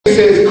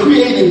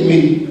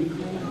me.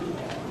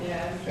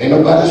 Ain't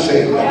nobody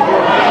saying that.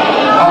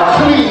 A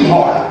clean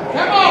heart.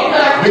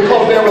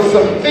 Because there were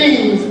some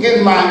things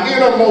in my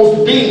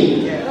innermost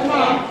being,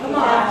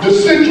 the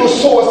central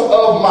source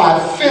of my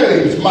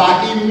feelings,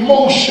 my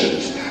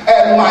emotions,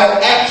 and my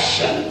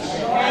actions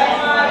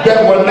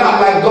that were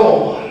not like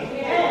God.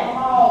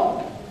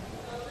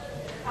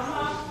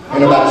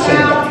 Ain't nobody saying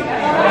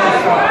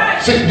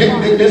that. See,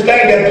 this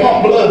thing that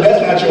pump blood,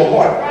 that's not your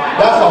heart.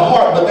 That's a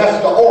heart, but that's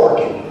the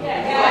organ.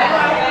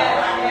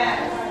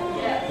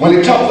 When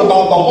it talks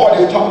about the heart,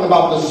 it's talking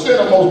about the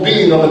centermost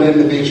being of an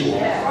individual.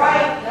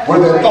 Where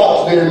their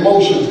thoughts, their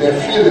emotions, their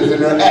feelings,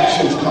 and their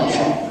actions come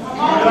from.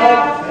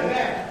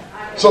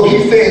 So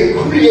he's saying,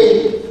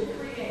 create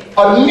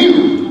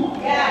anew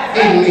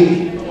in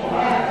me.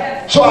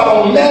 So I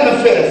don't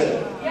manifest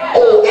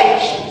old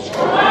actions.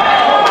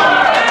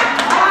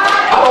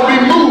 I don't be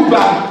moved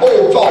by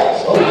old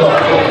thoughts. Oh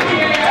God.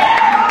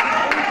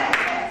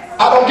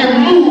 I don't get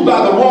moved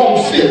by the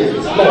wrong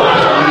feelings.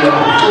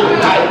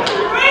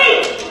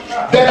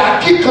 That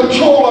I keep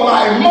control of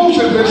my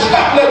emotions and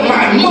stop letting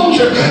my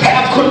emotions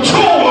have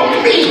control of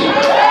me.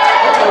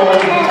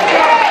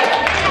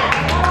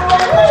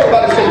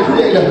 Somebody say,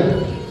 create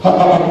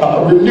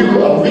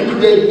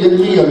recreate in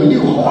me a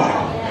new heart.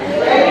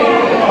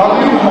 A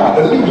new heart, a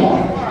new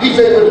heart. He's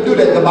able to do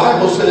that. The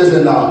Bible says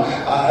in,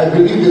 I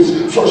believe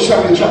it's 1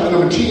 Samuel chapter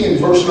number 10,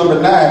 verse number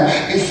 9,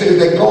 it says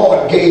that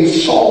God gave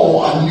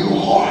Saul a new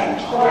heart.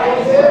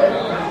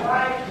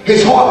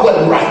 His heart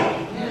wasn't right.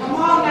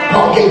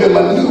 God gave him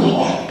a new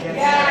heart.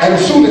 And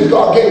as soon as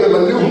God gave him a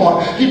new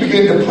heart, he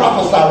began to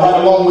prophesy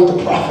right along with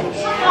the prophets.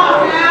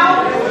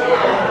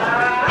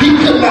 He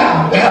could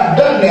not have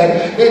done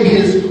that in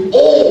his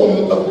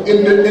old,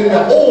 in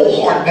the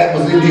old heart that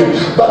was in him.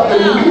 But the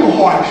new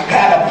heart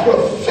had a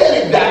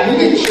prophetic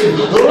dimension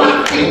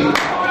locked in.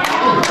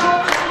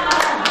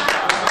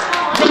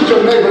 Look at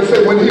your neighbor and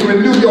say, when he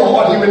renewed your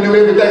heart, he renewed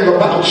everything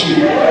about you.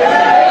 Look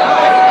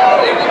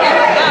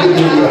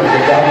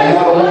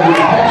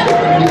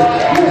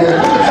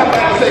at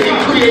somebody and say, he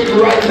created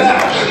right now.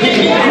 He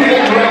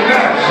created right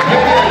now.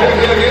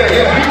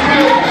 Yeah. He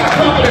created.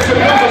 Providence and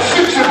number 6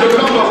 is the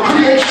number of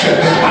creation.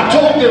 I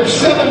told them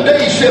 7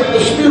 days said the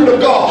Spirit of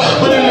God.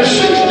 But in the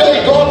 6th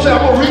day, God said,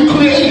 I'm going to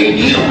recreate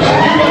in you. You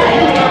better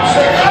hear what I'm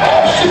saying.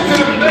 All 6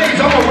 of them days,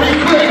 I'm going to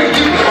recreate in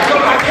you. But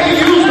I can't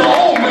use the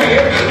old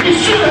man. You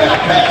should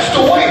have passed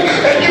away.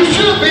 And you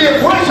should be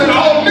embracing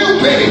all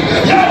new things.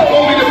 Y'all don't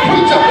want me to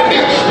preach up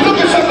in here. Look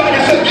at somebody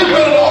and say, get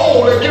rid of the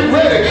old and get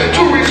ready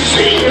to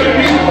receive the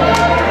new.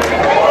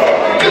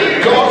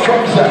 Good God from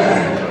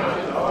Zion.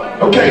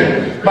 Okay,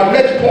 my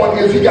next point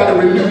is you got to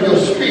renew your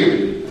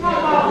spirit. Come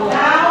on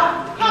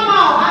now. Come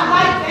on, I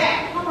like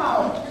that. Come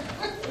on.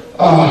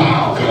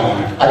 Oh, God.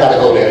 I got to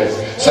go there.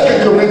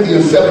 2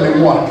 Corinthians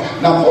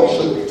 7:1. Now, folks,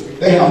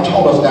 they have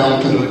taught us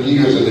down through the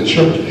years in the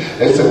church.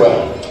 They say,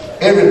 well,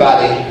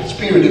 everybody's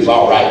spirit is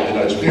all right. You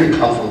know, the spirit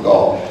comes from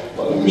God.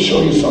 Well, let me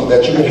show you something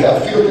that you can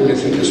have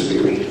filthiness in your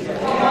spirit.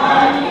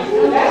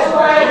 That's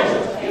right.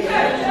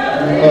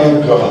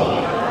 Oh, God.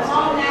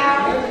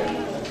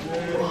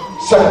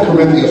 2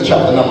 Corinthians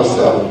chapter number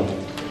 7.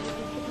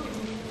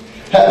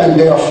 Having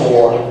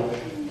therefore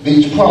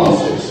these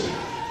promises,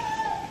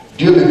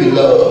 dearly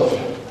beloved,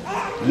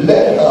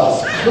 let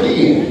us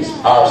cleanse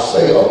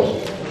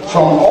ourselves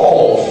from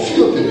all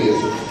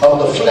filthiness of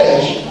the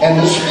flesh and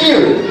the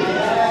spirit,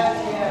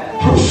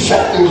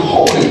 perfecting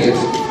holiness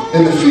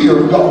in the fear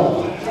of God.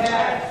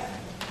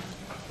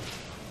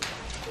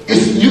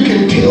 You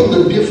can tell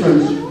the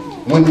difference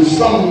when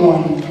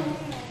someone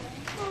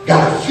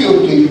got a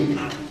filthy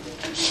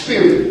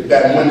spirit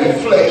than when their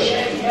flesh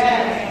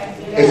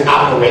is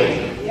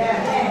operating.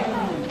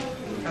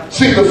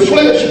 See, the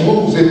flesh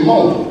moves in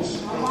moments.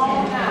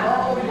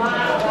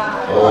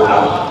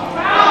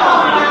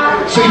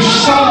 See,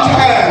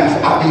 sometimes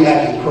I be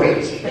acting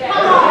crazy.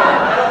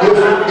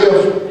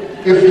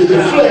 If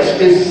the flesh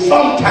is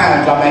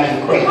sometimes I'm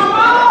acting crazy.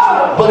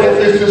 But if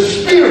it's the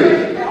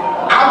spirit,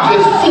 I'm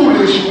just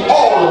foolish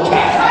all the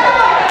time.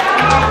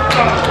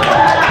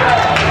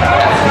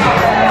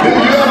 You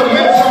ever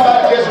met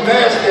somebody that's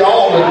nasty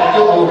all the time?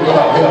 Oh,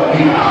 God, help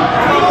me.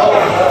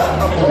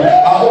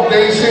 I hope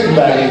they ain't sitting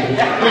by you.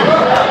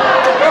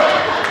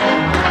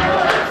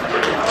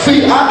 See,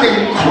 I can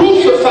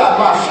crucify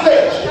my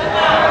flesh,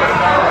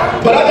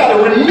 but I got to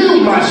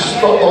renew my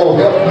spirit. Oh,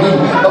 help me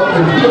up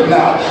in here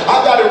now.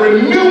 I got to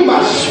renew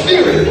my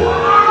spirit.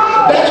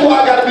 That's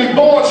why I got to be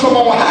born from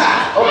on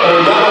high. Uh-oh,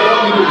 y'all don't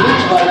want me to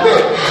preach like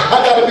that. I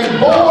got to be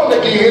born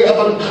again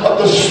of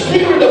the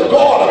Spirit of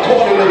God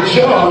according to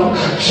John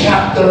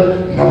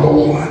chapter number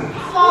 1.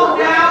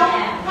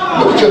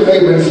 Look at your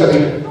neighbor and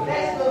say,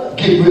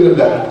 get rid of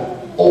that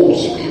old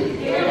spirit.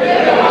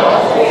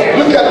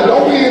 Look at it.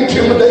 Don't be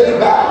intimidated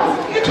by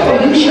it. Tell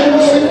them you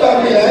shouldn't sit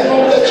by me. I ain't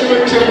going to let you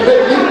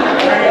intimidate me.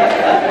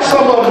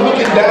 Some of them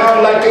looking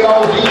down like they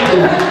all deep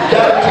and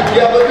got it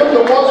together. Them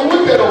the ones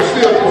with that old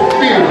filthy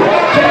spirit.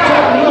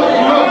 Look,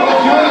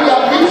 you ain't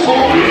got me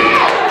fooled.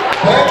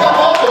 Man, come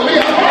off of me.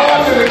 I'm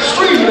hard and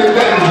extremely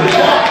dangerous.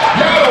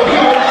 Y'all don't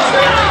hear what I'm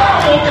saying.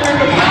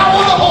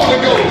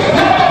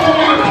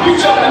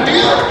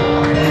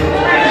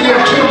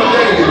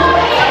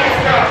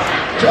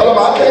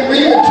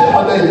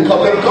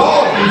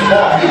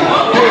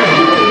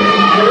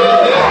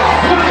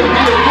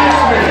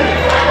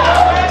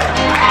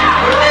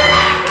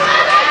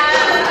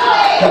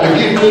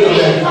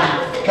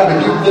 Got to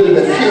get rid of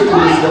the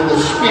filthiness of the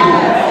spirit.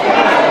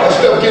 That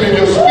stuff get in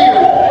your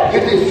spirit.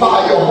 It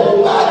defile your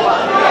whole body.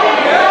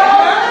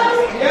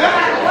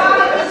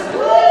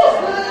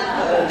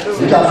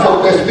 You got folk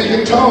that speak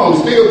in tongues,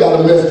 still got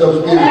a messed up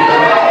spirit.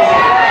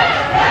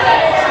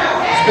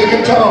 Speak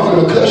in tongues and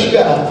it'll cuss you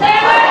out.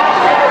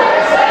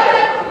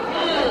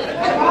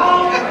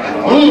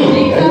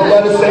 Ain't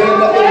nobody saying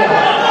nothing.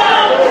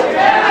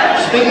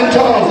 Speak in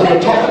tongues and they'll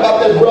talk about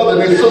their brother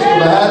and their sister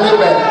behind their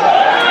back.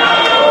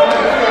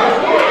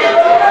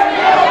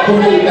 Who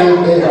they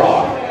think they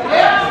are?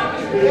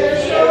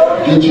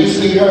 Did you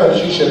see her?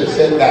 She should have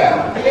sat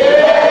down.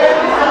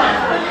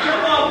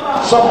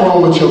 Something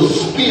wrong with your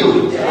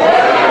spirit.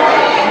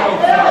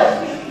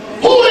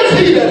 Who is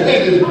he that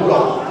hated his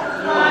brother?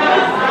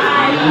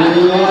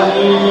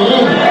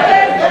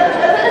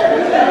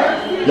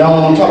 Y'all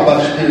want to talk about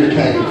the spirit of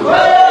Cain?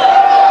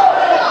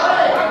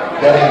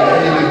 That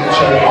ain't in the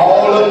church.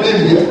 All up in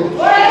here.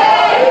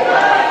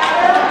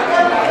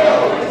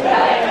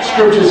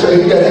 Scripture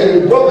says he that hated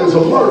his brother is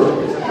a murderer.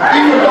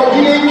 Even though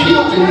he ain't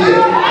killed him yet.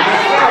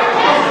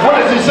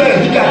 What does he say?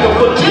 He got the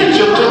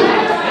potential to.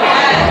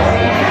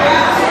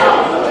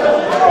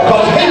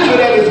 Because hatred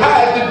at its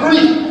highest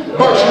degree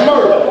versus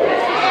murder.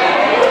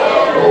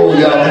 Oh,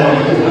 y'all.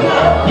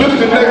 Look at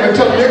the neighbor and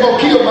tell them they're going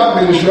to kill my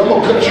ministry. I'm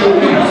going to cut your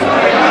knees.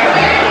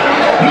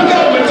 Look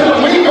at them and tell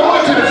them we ain't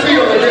going to the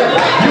field together.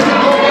 You can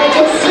go by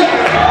yourself.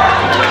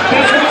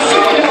 That's why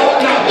some of y'all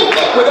not hook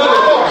up with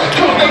other folks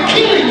because they're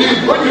killing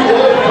you when you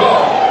hold God.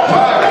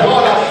 My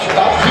God,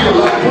 I feel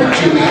like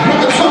preaching.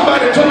 Look at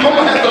somebody and tell them I'm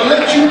going to have to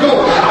let you go.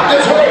 I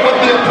just heard what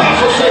the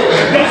apostle said.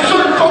 There's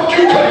certain folk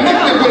you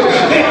connected with.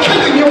 They're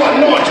killing your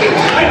anointing.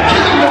 They're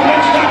killing your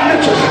next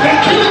dimension.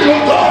 They're killing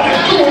your God.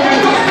 They're doing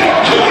you.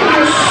 They're killing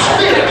your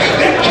spirit.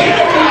 They're killing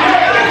your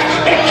marriage.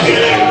 They're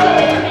killing.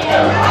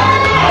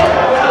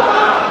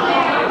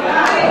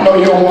 I know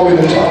you don't want me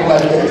to talk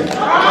like that.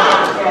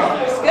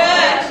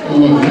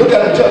 Look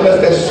at it, tell them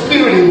that's that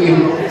spirit in you.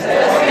 I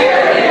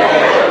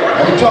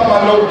ain't talking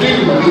about no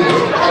demon here.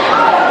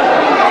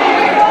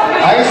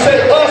 I ain't say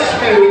us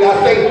spirit, I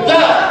say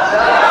the.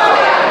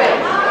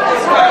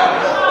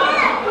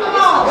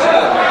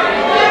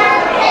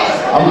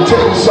 I'm going to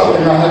tell you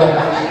something. I had a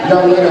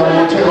young lady, I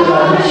won't tell you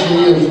who she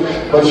is,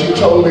 but she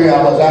told me,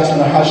 I was asking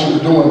her how she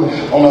was doing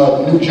on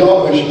a new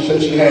job, and she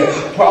said she had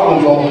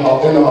problems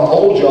in her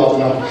old job,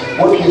 in her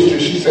work history.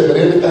 She said, but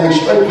everything's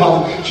straight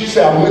positive. She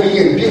said, I went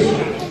in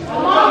different.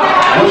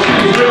 What she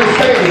was really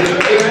saying is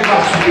my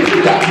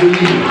spirit got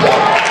relieved.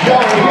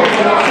 Y'all hear what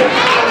I said? I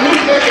knew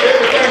that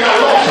everything I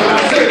lost, and I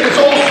said, this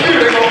old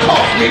spirit ain't going to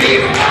cost me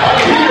this. Are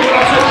you hearing what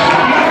I said?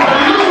 I'm not going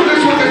to lose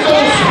this with this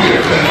old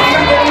spirit. I'm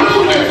not going to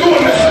lose this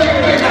doing the same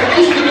thing I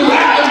used to do,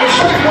 acting the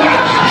same way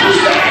I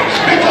used to act,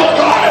 because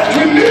God has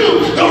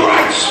renewed the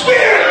right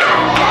spirit.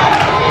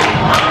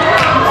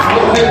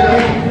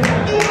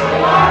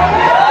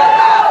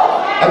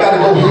 I got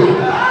to go here.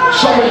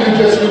 Some of you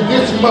just, you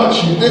this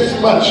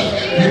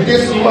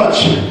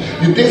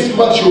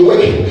much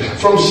away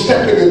from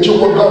stepping into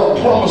what God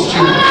promised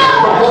you.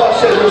 But God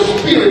said your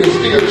spirit is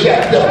still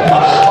jacked up.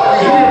 Are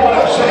you hearing what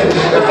I'm saying?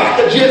 If I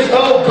could just,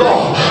 oh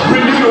God,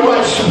 renew the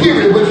right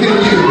spirit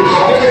within you.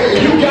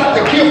 You got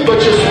the gift,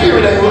 but your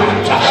spirit ain't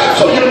right.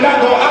 So you're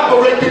not going to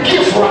operate the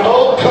gift right.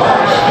 Oh God,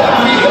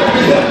 help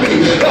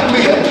me.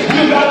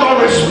 You're not going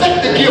to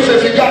respect the gift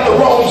if you got the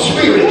wrong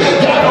spirit.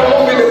 God don't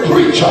want me to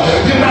preach.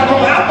 You're not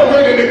going to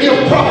operate in the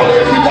gift properly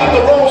if you got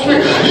the wrong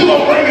spirit. You're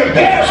going to bring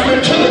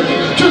embarrassment to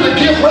the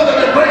gift rather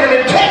than bringing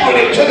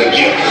integrity to the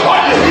gift.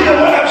 Are you hearing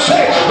what I'm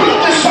saying?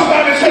 Look at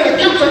somebody and say the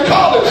gifts are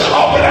calling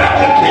off without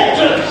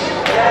repentance.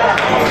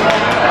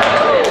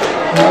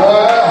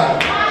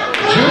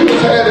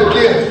 Judas had a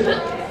gift.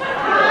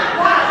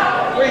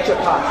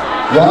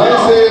 Y'all ain't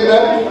saying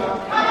nothing.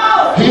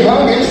 He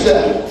hung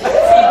himself.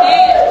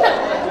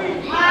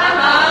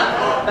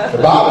 The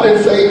Bible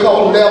didn't say he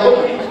called the devil.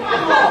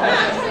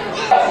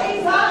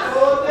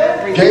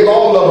 Gave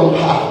all of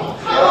them power.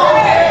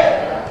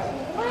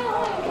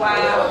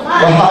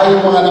 But how he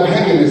wound up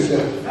hanging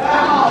himself?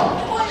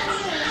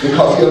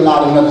 Because he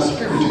allowed another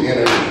spirit to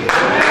enter in.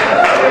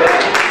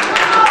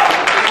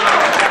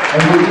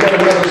 And when you let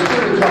another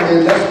spirit come in,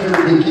 that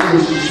spirit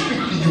begins to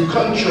speak to you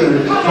contrary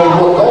from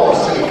what God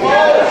said.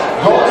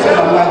 God said,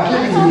 I'm not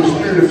giving you the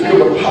spirit to feel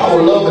the power,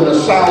 love, and a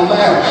sound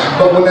mind.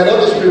 But when that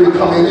other spirit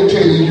come in, it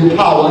tells you you're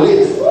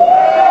powerless.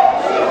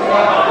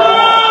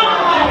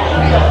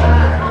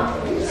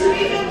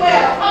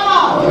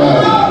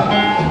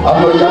 I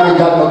know y'all ain't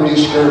got no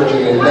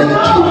discouraging and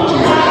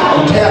negativity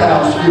and tear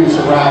down spirits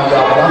around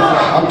y'all, but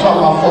I'm talking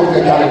about folks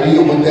that got to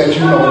deal with that.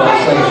 You know what I'm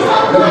saying.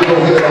 Let me go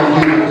ahead and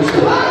deal with this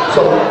here.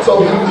 So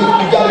you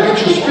got to get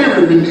your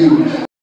spirit renewed.